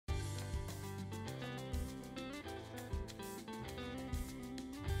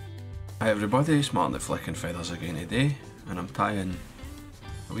Hi everybody, it's Martyn at Flicking Feathers again today, and I'm tying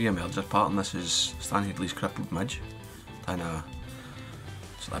a wee emerger pattern. This is Stan Headley's Crippled Midge, tying a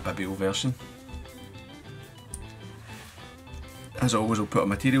sort of Bibio version. As always, I'll put a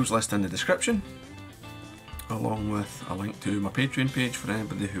materials list in the description, along with a link to my Patreon page for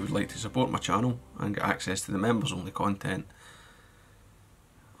anybody who would like to support my channel and get access to the members only content,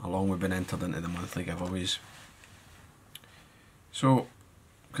 along with being entered into the monthly giveaways. So,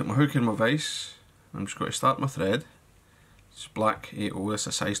 got my hook and my vise. I'm just going to start my thread. It's black 8/0, it's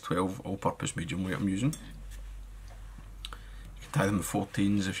a size 12 all-purpose medium weight I'm using. You can tie them with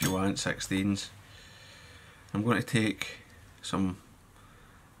 14s if you want, 16s. I'm going to take some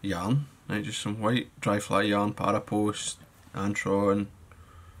yarn, right, just some white dry fly yarn, parapost, antron,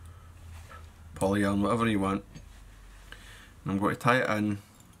 poly yarn, whatever you want. And I'm going to tie it in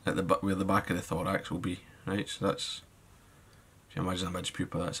at where the back of the thorax will be, right, so that's, if you imagine a midge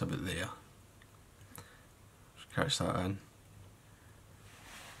pupa, that's about there. Just catch that in.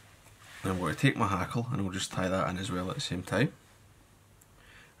 Then I'm going to take my hackle and I'll just tie that in as well at the same time.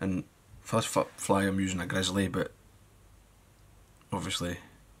 And for this fly I'm using a Grizzle, but obviously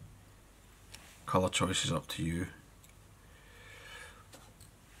colour choice is up to you.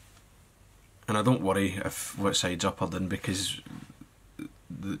 And I don't worry if what side's up or down, because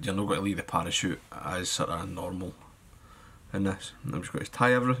you're not going to leave the parachute as sort of normal in this. I'm just going to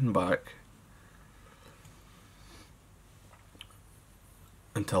tie everything back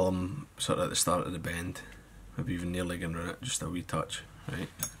until I'm sort of at the start of the bend, maybe even nearly getting around it, just a wee touch, right?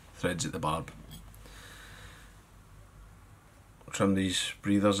 Threads at the barb. I'll trim these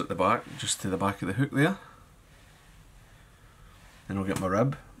breathers at the back, just to the back of the hook there. Then I'll get my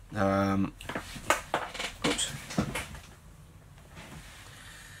rib. Oops.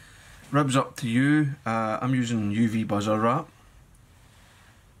 Rib's up to you. I'm using UV buzzer wrap,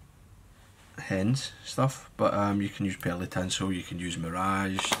 hens stuff, but you can use pearly tinsel, you can use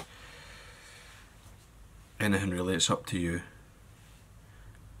mirage, anything really, it's up to you.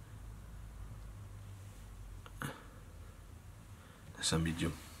 It's a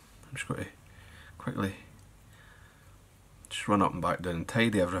medium. I'm just going to quickly just run up and back down and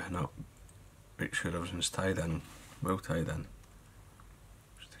tidy everything up, make sure everything's tied in, well tied in.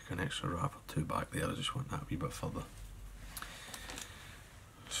 An extra wrap or two back there, I just want that a wee bit further.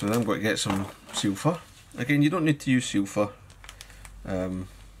 So then I'm going to get some seal fur. Again, you don't need to use seal fur. I've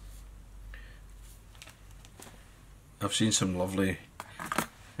seen some lovely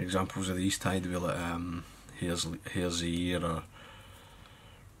examples of these tied with like hare's ear or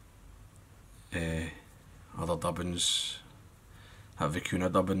other dubbins. That vicuna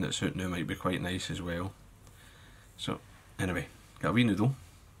dubbin that's out now might be quite nice as well. So anyway, got a wee noodle.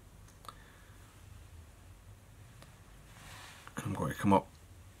 I'm going to come up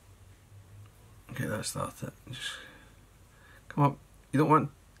and get that started. Just come up. You don't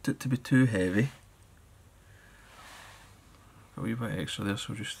want it to be too heavy. Got a wee bit extra there,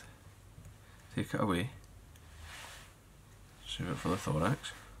 so just take it away. Save it for the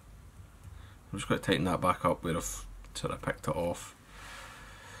thorax. I'm just going to tighten that back up where I've sort of picked it off.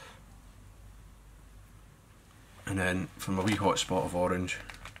 And then from a wee hot spot of orange,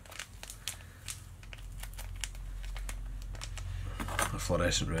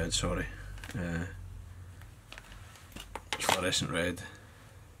 fluorescent red, sorry, fluorescent red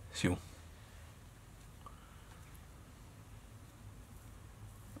seal.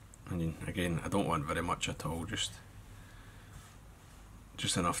 And again, I don't want very much at all, just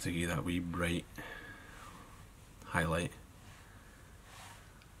enough to give that wee bright highlight.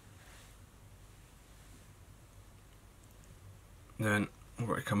 Then I'm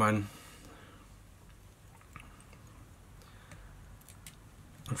going to come in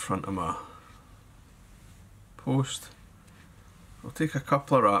front of my post. I'll take a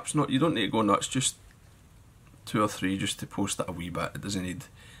couple of wraps. You don't need to go nuts, just 2 or 3 just to post it a wee bit. It doesn't need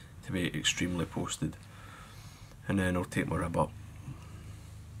to be extremely posted. And then I'll take my rib up.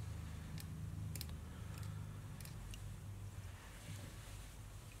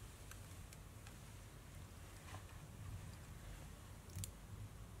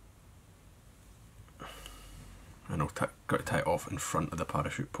 And I've got to tie it off in front of the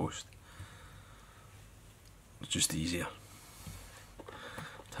parachute post. It's just easier.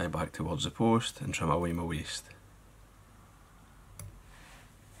 Tie back towards the post and trim away my waist.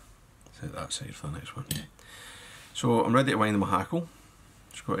 Set that side for the next one. So I'm ready to wind my hackle.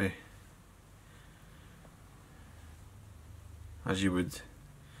 Just got to, as you would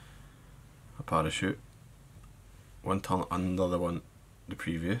a parachute, one turn under the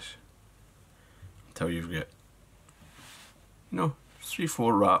previous until you've got,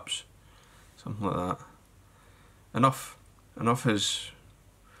 3-4 wraps something like that. Enough as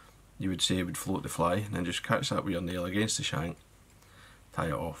you would say would float the fly, and then just catch that with your nail against the shank, tie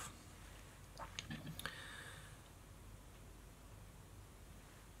it off.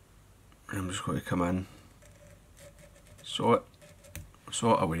 And I'm just going to come in, saw it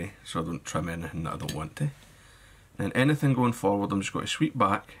away so I don't trim anything that I don't want to. And anything going forward, I'm just going to sweep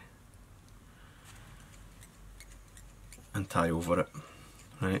back and tie over it.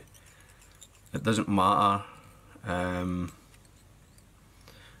 Right? It doesn't matter.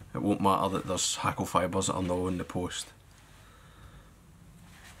 It won't matter that there's hackle fibres that are now in the post.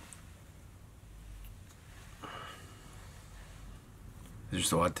 Just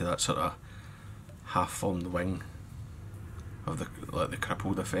to add to that sort of half-formed wing of the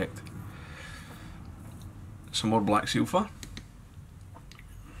crippled effect. Some more black seal fur.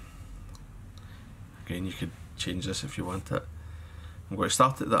 Again, you could change this if you want it. I'm going to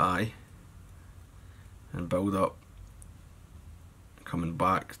start at the eye and build up, coming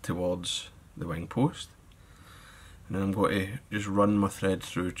back towards the wing post, and then I'm going to just run my thread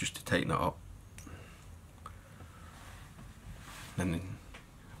through just to tighten it up. And then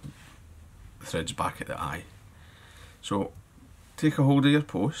the thread's back at the eye. So take a hold of your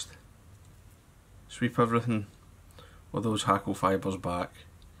post, sweep everything with those hackle fibres back,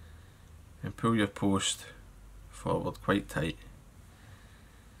 and pull your post forward quite tight.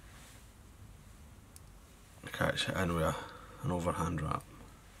 Catch it in with an overhand wrap.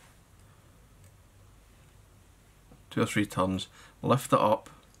 2 or 3 turns, lift it up,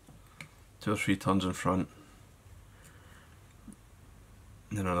 2 or 3 turns in front,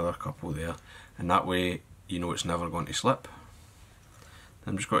 and then another couple there, and that way you know it's never going to slip.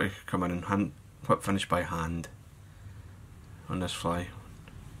 I'm just going to come in and whip finish by hand on this fly.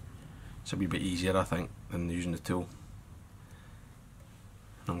 It's a wee bit easier, I think, than using the tool.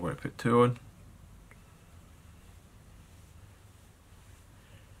 And I'm going to put 2 on.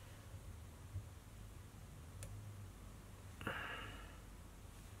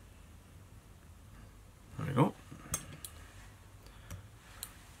 There we go.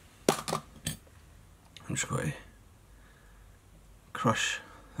 I'm just going to crush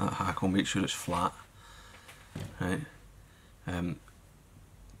that hackle, make sure it's flat. Right. You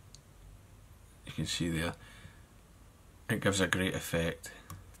can see there, it gives a great effect.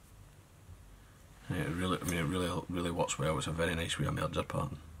 Right, it really works well. It's a very nice way of merger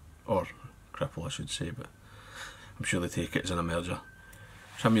pattern, or cripple I should say, but I'm sure they take it as an emerger.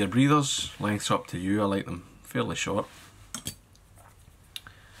 Trim your breathers, length's up to you. I like them fairly short.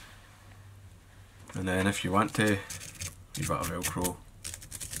 And then if you want to, a bit of Velcro,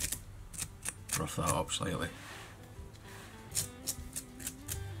 rough that up slightly.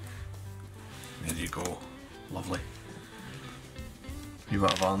 There you go, lovely. A bit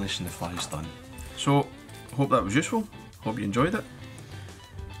of varnish and the fly's done. So, hope that was useful, hope you enjoyed it.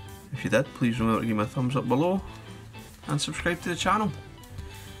 If you did, please remember to give me a thumbs up below and subscribe to the channel.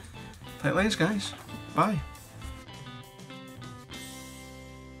 Tight lines guys, bye.